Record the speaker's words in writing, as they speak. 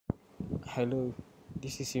Hello,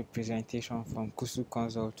 this is a presentation from Kusu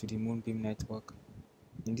Console to the Moonbeam network.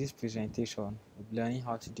 In this presentation, we'll be learning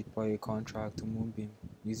how to deploy a contract to Moonbeam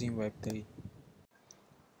using web3.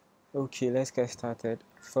 Okay, let's get started.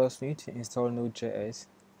 First, we need to install Node.js.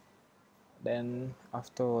 Then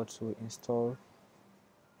afterwards, we'll install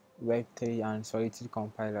web3 and solidity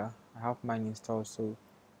compiler. I have mine installed, so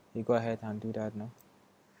you go ahead and do that now.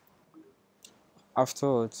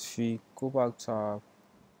 Afterwards, we go back to our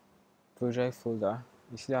project folder.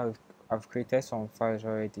 You see that I've created some files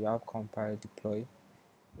already. I've compiled, deploy,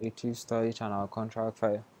 retrieve storage, and our contract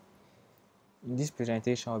file. In this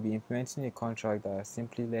presentation, I'll be implementing a contract that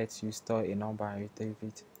simply lets you store a number and retrieve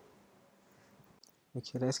it.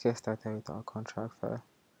 Okay, let's get started with our contract file.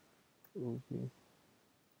 We'll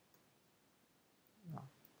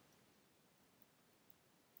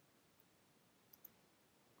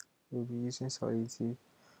be using solidity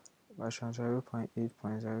version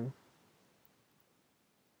 0.8.0.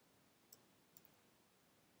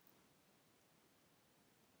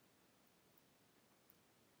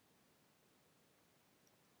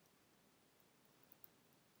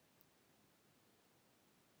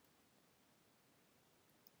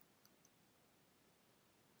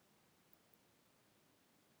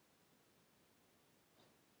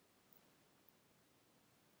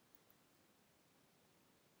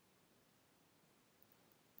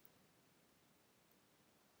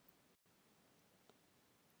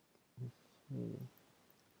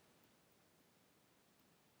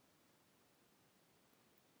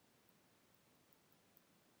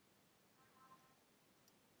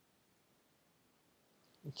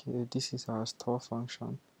 Okay, this is our store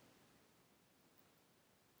function.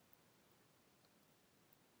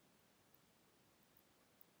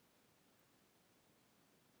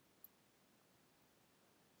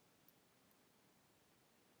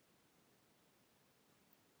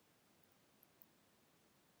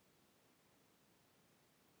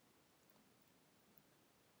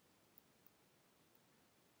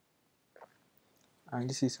 And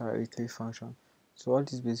this is our retrieve function. So what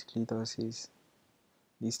this basically does is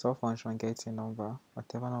the store function gets a number.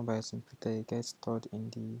 Whatever number is inputted, it gets stored in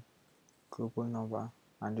the global number,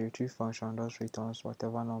 and the retrieve function just returns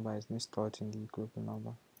whatever number is being stored in the global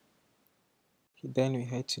number. Okay, then we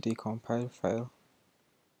head to the compile file.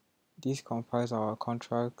 This compiles our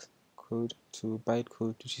contract code to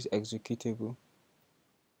bytecode, which is executable.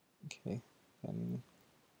 Okay, then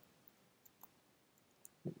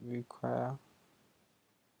we require,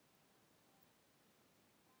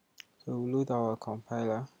 so we'll load our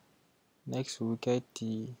compiler. Next we'll get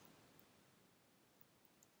the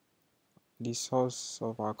source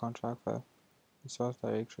of our contract file, the source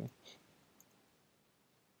directory.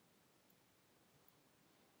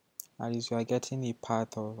 That is, we are getting a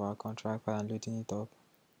path of our contract file and loading it up.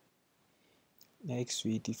 Next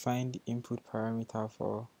we define the input parameter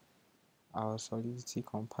for our solidity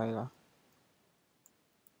compiler.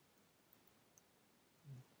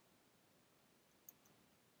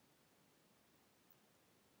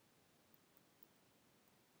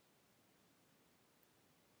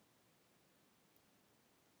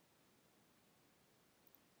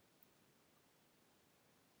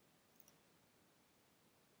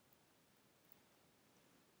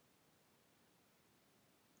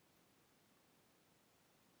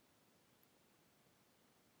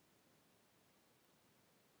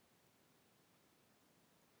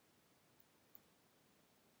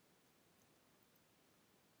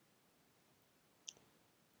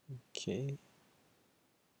 Okay,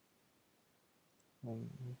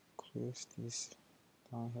 close this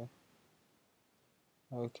down here.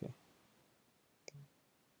 Okay.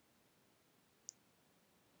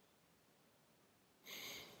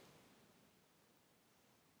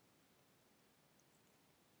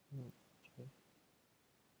 Okay.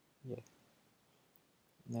 Yeah.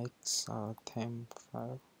 Next, our temp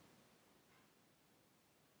file.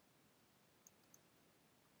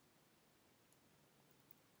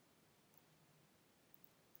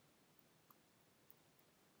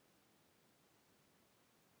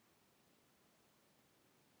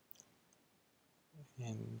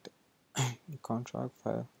 And the contract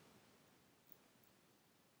file.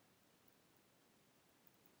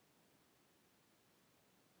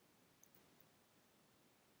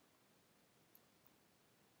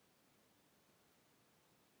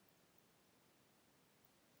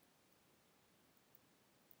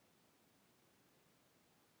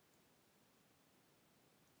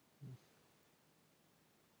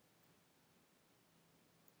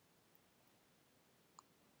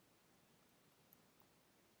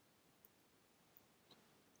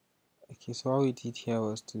 Okay, so what we did here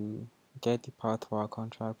was to get the path for our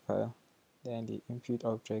contract file. then the input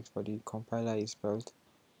object for the compiler is built,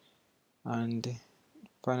 and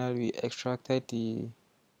finally we extracted the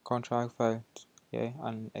contract file here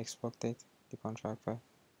and exported the contract file.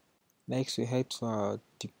 Next we head to our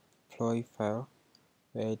deploy file,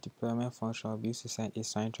 where a deployment function will be used to send a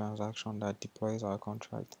signed transaction that deploys our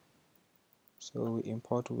contract. So we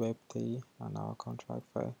import web3 and our contract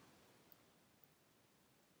file.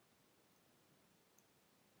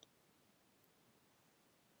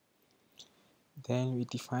 Then we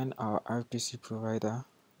define our RPC provider,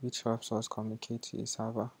 which helps us communicate to a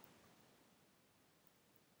server.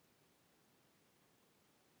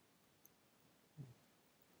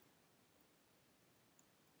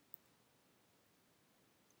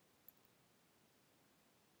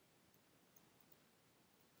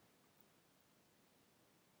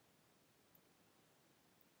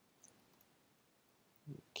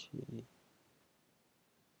 Okay.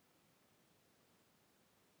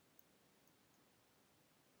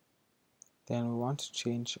 Then we want to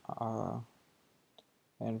change our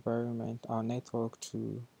environment, our network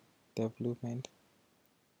to development.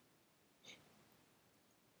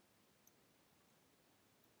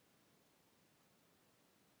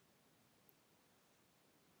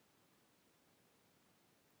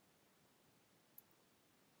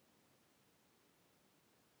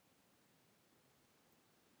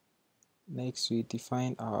 Next, we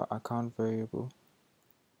define our account variable.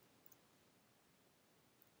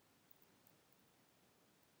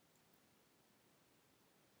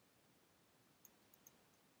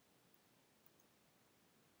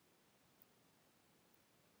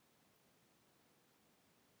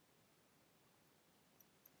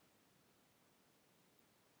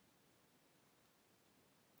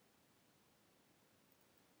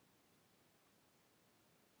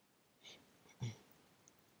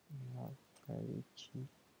 Private key.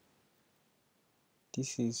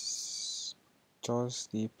 This is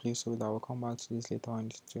just the placeholder. I will come back to this later on in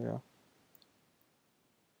the tutorial.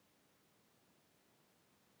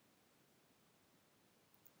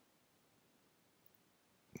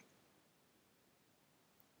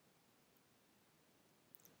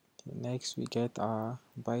 Okay, next we get our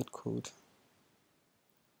bytecode.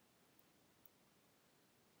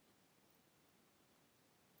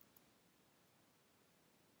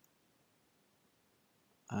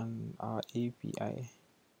 And our API.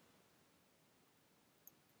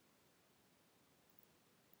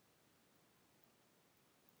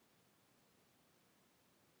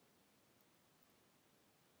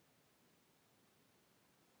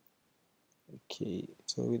 Okay,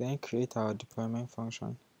 so we then create our deployment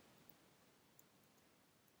function.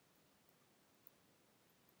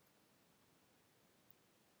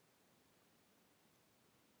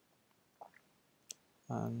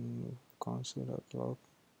 And console.log.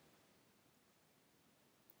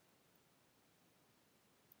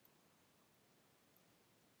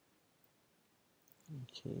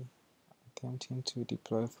 Okay, attempting to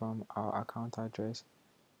deploy from our account address.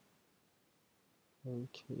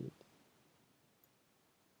 Okay.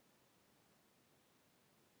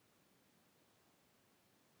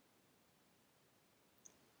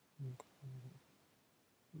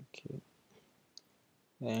 Okay.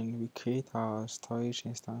 Then we create our storage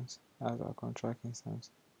instance as our contract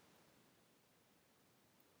instance.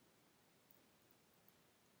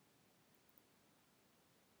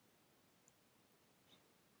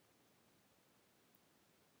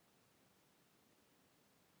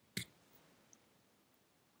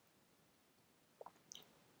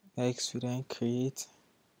 Next, we then create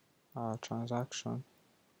our transaction.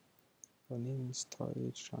 The name is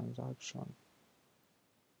storage transaction,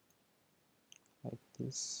 like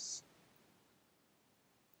this.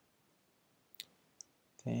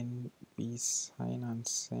 Then we sign and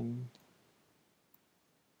send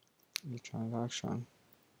the transaction.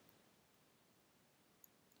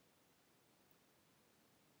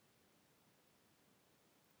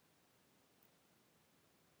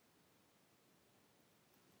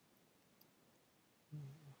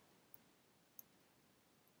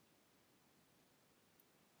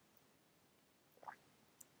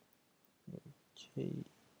 Okay.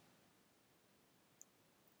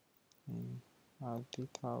 And our data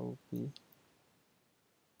will be,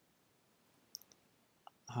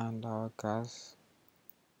 and our gas.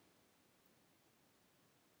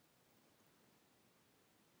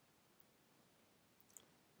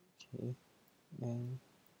 Okay. Then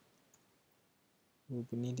we'll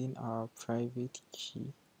be needing our private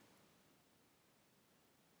key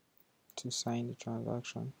to sign the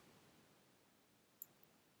transaction.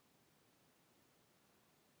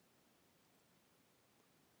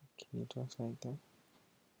 Okay, just like that.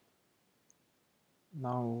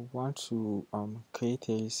 Now we want to create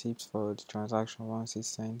a receipt for the transaction once it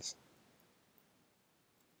sends.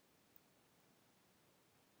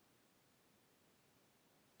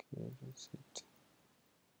 Okay, that's it.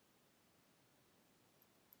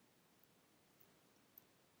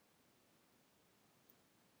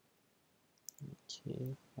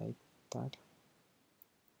 Okay, like that.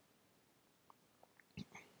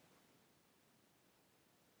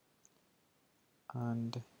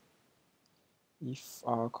 And if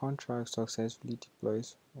our contract successfully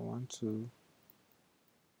deploys, we want to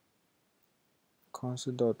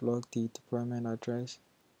console.log the deployment address.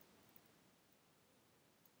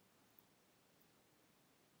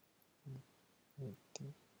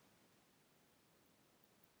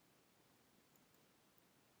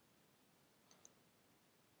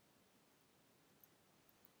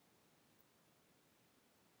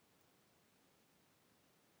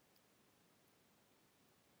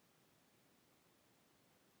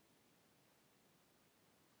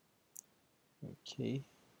 Okay,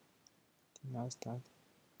 that's that.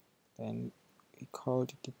 Then we call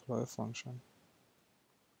the deploy function.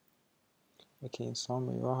 Okay, in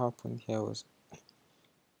summary, what happened here was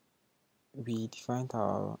we defined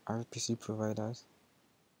our RPC providers,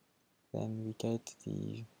 then we get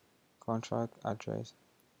the contract address.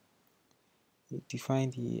 We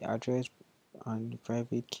define the address and the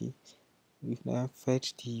private key. We then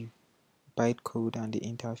fetch the bytecode and the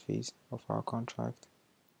interface of our contract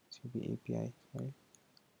to the API. Sorry.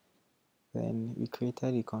 Then we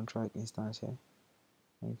created a contract instance here.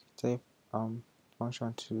 We created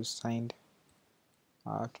function to sign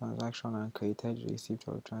our transaction and created the receipt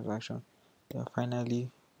of the transaction. Then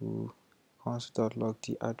finally we console.log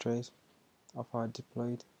the address of our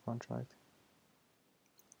deployed contract.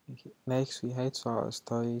 Okay. Next we head to our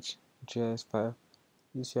storage JS file.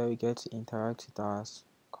 This is where we get to interact with our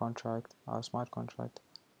contract, our smart contract.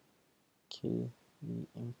 Okay, we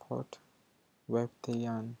import web3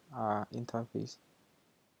 and our interface.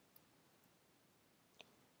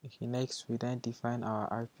 Okay, next we then define our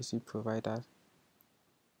RPC provider.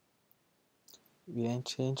 We then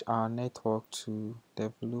change our network to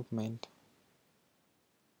development.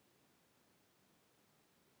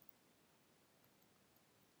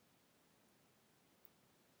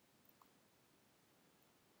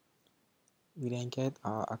 We then get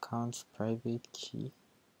our account's private key.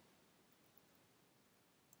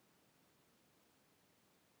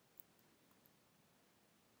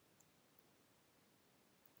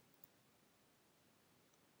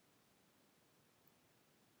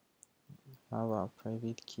 We have our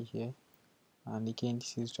private key here. And again,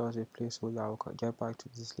 this is just a placeholder. I'll get back to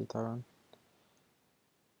this later on.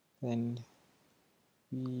 Then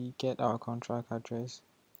we get our contract address.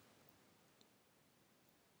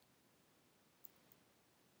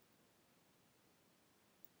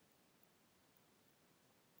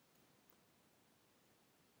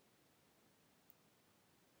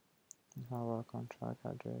 We have our contract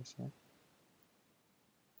address here.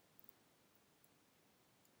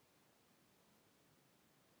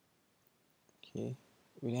 Okay,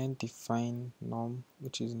 we then define num,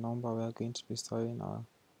 which is number we are going to be storing our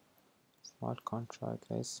smart contract.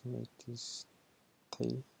 Let's make this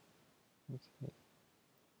 3. Okay,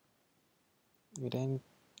 we then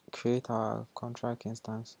create our contract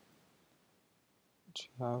instance, which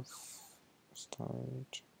have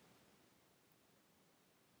storage.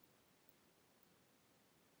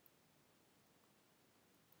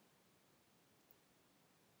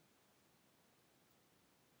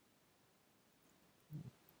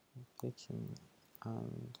 Taking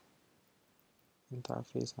and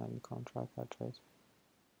interface and contract address.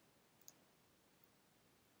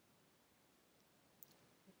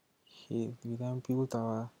 Here we then build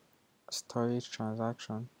our storage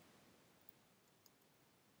transaction.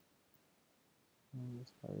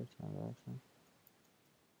 Storage transaction.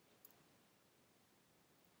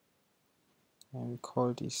 And we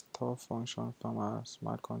call the store function from our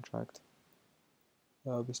smart contract.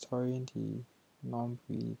 I'll be storing the num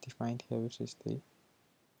we defined here, which is 3.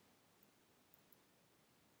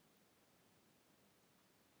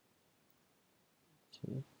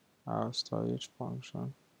 Okay, our storage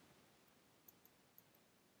function.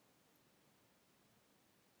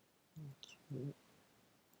 Okay,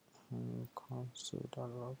 and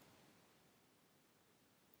console.log.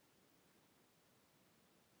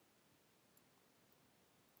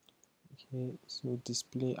 Okay, so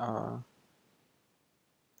display our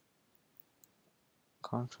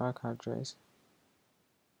contract address.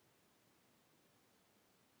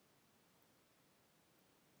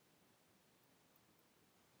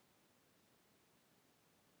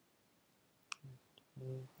 We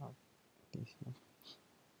have this here.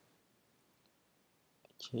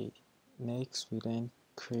 Okay, next we then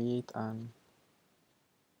create and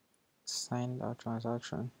sign a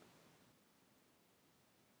transaction.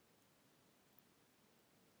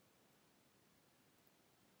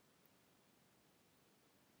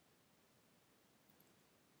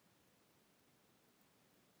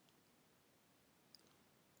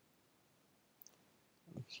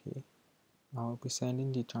 Okay, I'll be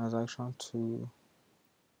sending the transaction to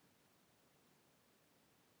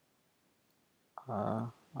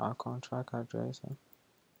our contract address.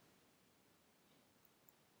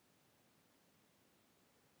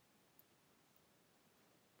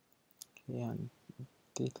 Okay, and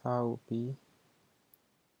data will be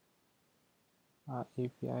our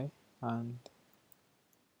API and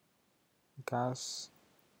gas.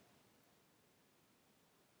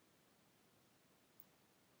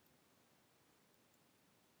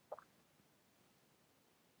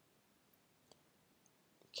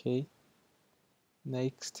 Okay,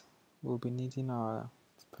 next we'll be needing our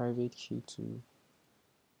private key to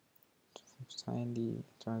sign the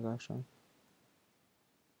transaction.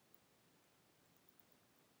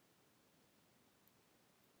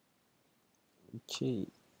 Okay,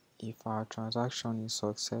 if our transaction is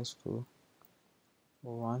successful,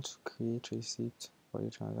 we want to create receipt for the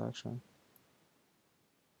transaction.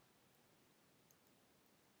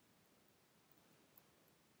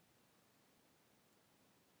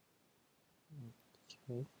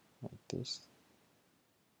 Okay, like this,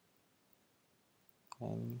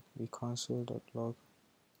 and we console.log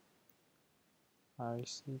our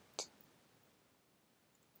receipt.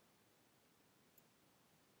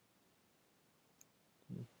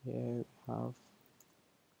 Here we have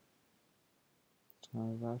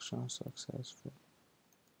transaction successful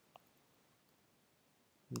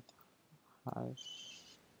with hash.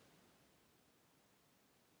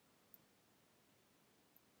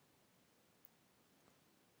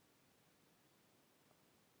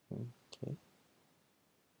 Okay,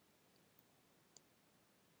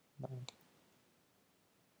 like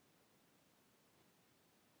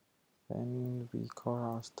then we call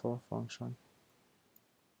our store function.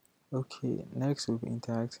 Okay, next we'll be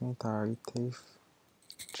interacting with our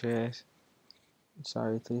retrieve.js. It's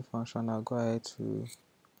our retrieve function. I'll go ahead to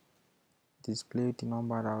display the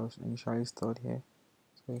number that was initially stored here.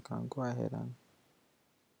 So you can go ahead and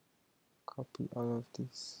copy all of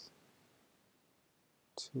this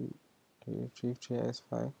to the retrieve.js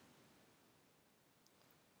file.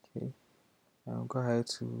 Okay, and we'll go ahead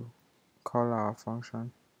to call our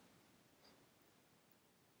function.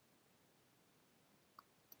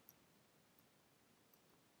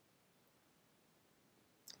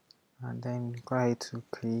 And then go ahead to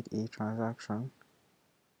create a transaction.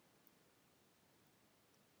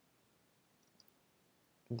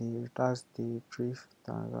 That's the retrieve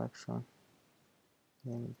transaction.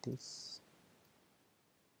 Name this.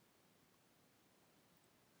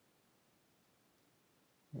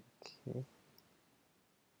 Okay.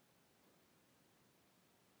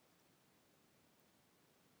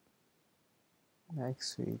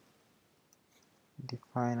 Next we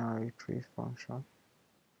define our retrieve function.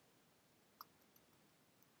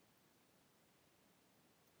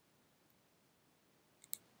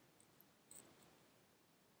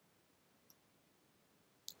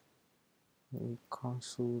 We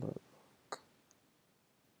console.log.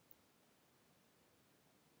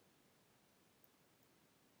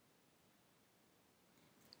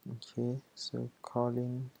 Okay, so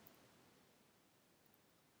calling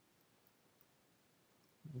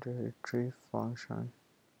the retrieve function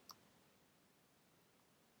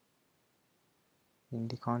in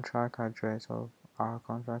the contract address of our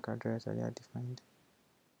contract address that are defined.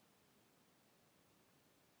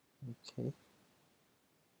 Okay.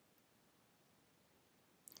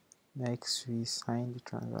 Next we sign the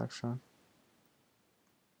transaction.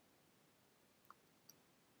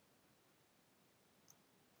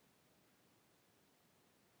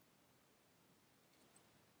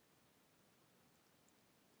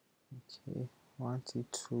 Okay, want it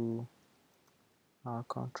to our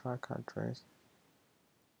contract address.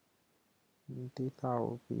 The data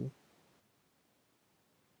will be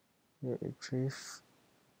the retrieve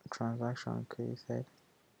transaction created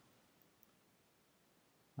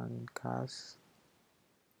and gas.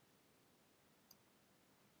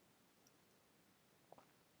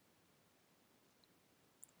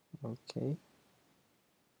 Okay,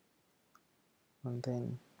 and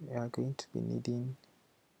then we are going to be needing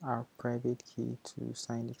our private key to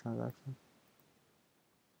sign the transaction.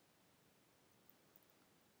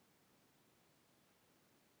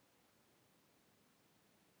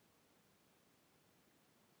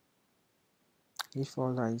 If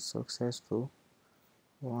all that is successful,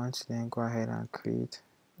 We want to then go ahead and create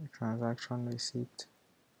a transaction receipt.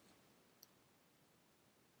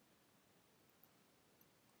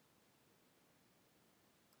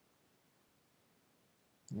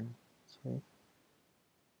 Okay,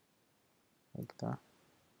 like that.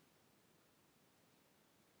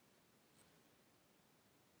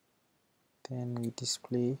 Then we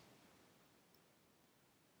display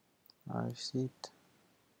our receipt.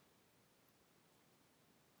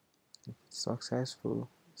 If it's successful,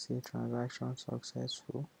 say transaction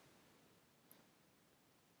successful.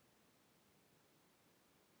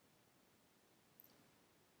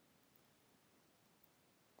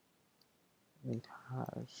 It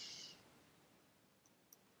has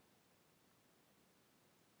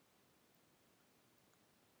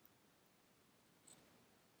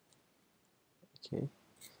okay.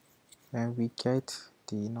 Then we get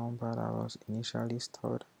the number that was initially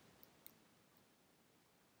stored.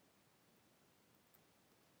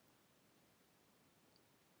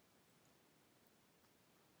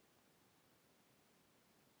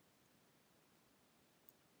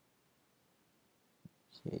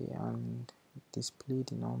 Okay, and display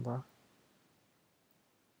the number.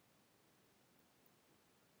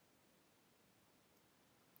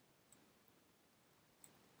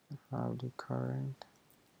 Have the current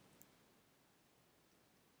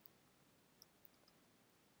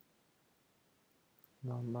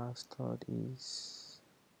number stored is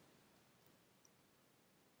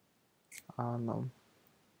num.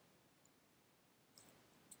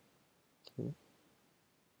 Okay,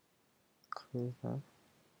 close that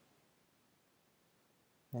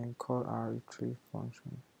and call our retrieve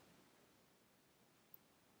function.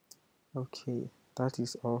 Okay, that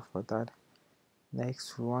is all for that.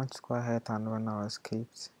 Next, we want to go ahead and run our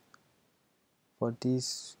script. For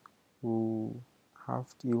this, you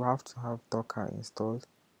have to have Docker installed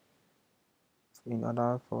in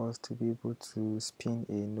order for us to be able to spin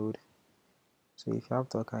a node. So if you have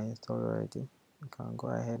Docker installed already, you can go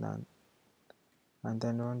ahead and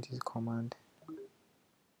then run this command,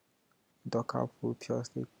 docker pull pure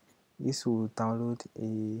state. This will download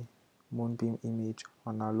a Moonbeam image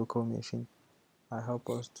on our local machine and help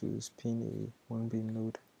us to spin a Moonbeam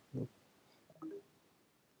node.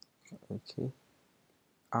 Okay,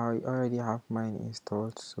 I already have mine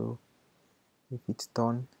installed, so if it's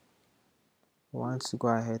done, we want to go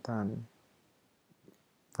ahead and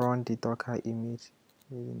run the Docker image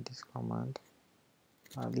using this command.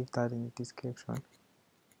 I'll leave that in the description.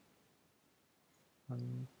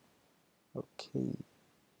 Okay,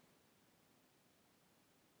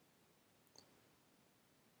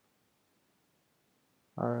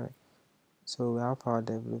 alright, so we have our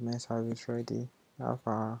development service ready. We have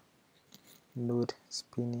our node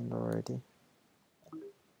spinning already.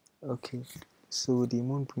 Okay, so the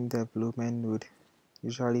Moonbeam development node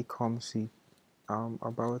usually comes with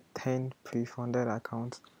about 10 pre-funded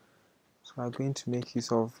accounts. So I'm going to make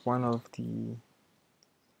use of one of the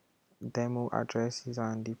demo addresses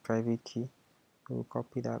and the private key. We'll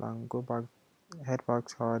copy that and go back, head back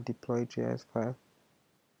to our deploy.js file.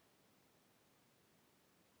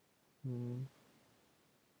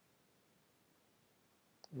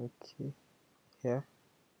 Okay, here.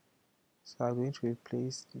 So I'm going to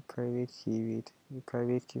replace the private key with the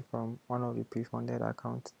private key from one of the pre-funded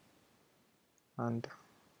accounts, and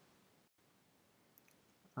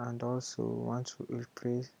also want to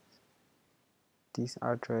replace this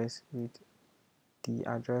address with the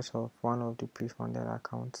address of one of the pre-funded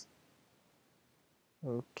accounts.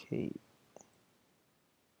 Okay,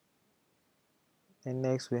 and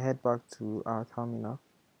next we head back to our terminal.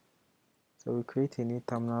 So we create a new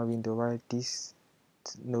terminal window while this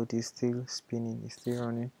node is still spinning, is still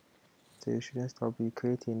running. So you shouldn't stop, we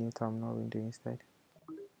create a new terminal window instead.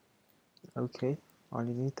 Okay, on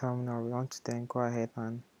the new terminal we want to then go ahead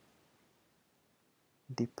and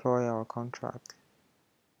deploy our contract.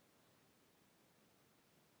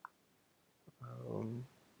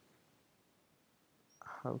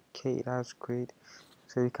 Okay, that's great.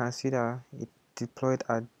 So you can see that it deployed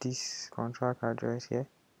at this contract address here.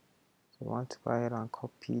 So we want to go ahead and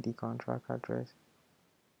copy the contract address.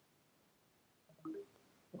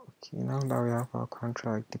 Okay, now that we have our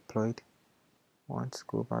contract deployed, we want to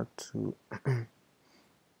go back to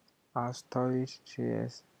our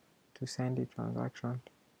storage.js to send the transaction.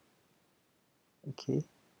 Okay,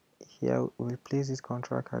 here we replace this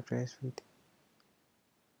contract address with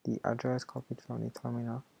the address copied from the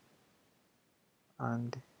terminal,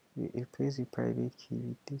 and we replace the private key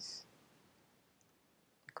with this.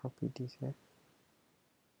 Copy this here.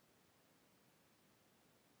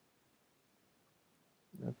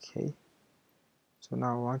 Okay, so So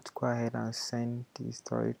now I want to go ahead and send the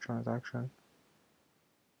storage transaction.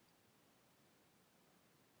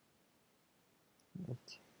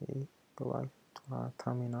 Okay, go back to our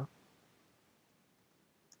terminal.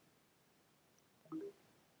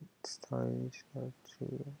 Storage.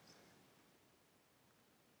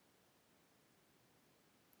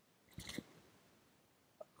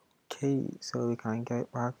 Okay, so we can get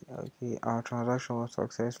back. Okay, our transaction was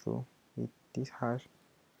successful with this hash.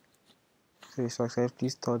 So we successfully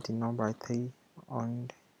stored the number 3 on.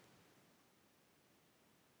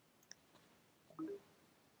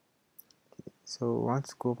 So we want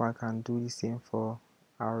to go back and do the same for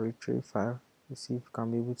our retrieve file to see if we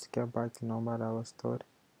can be able to get back the number that was stored.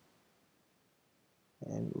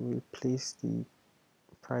 And we place the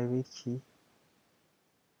private key,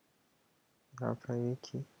 our private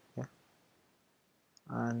key, yeah,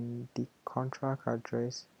 and the contract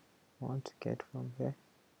address we want to get from here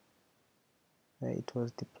where it was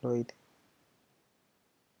deployed.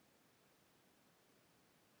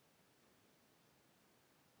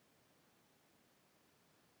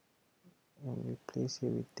 And replace it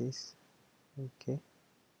with this. Okay,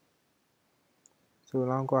 so we'll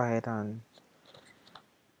now go ahead and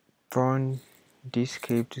run this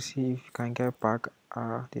script to see if you can get back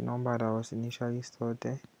the number that was initially stored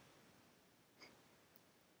there.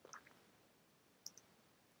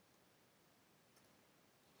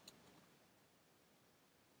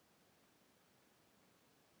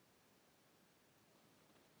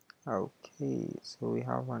 Okay, so we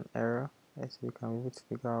have an error. Let's see if we can be able to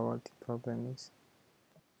figure out what the problem is.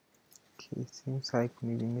 Okay, it seems like we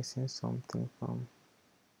may be missing something from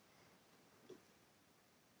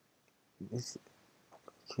this.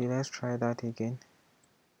 Okay, let's try that again.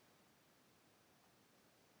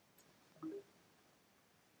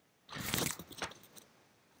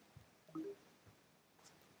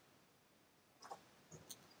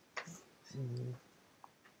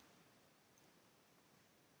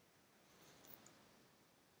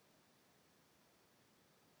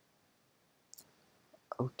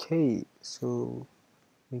 Okay, so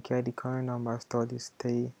we get the current number stored is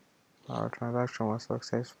 3. Our transaction was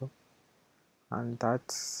successful, and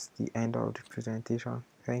that's the end of the presentation.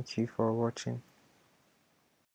 Thank you for watching.